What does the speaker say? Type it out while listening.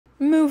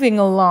Moving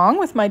along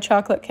with my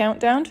chocolate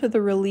countdown to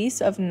the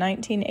release of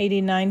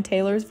 1989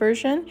 Taylor's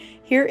version,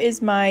 here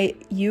is my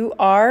You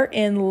Are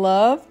in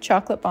Love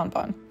chocolate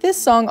bonbon. This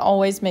song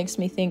always makes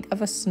me think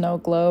of a snow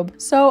globe.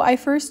 So I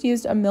first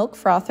used a milk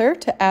frother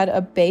to add a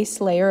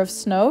base layer of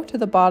snow to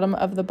the bottom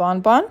of the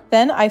bonbon.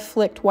 Then I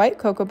flicked white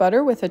cocoa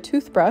butter with a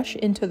toothbrush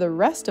into the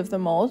rest of the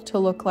mold to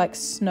look like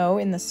snow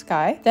in the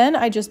sky. Then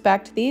I just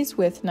backed these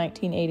with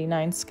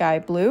 1989 Sky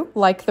Blue.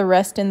 Like the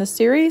rest in the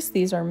series,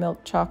 these are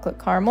milk chocolate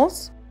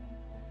caramels.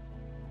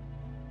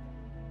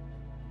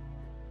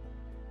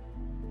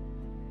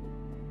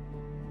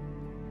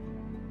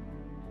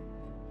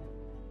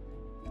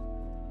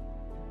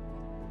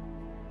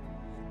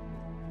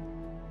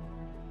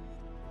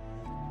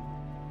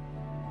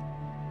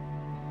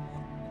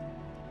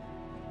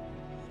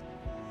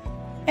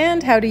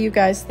 And how do you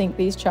guys think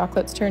these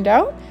chocolates turned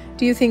out?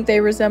 Do you think they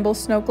resemble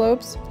snow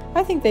globes?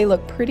 I think they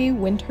look pretty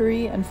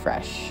wintry and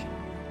fresh.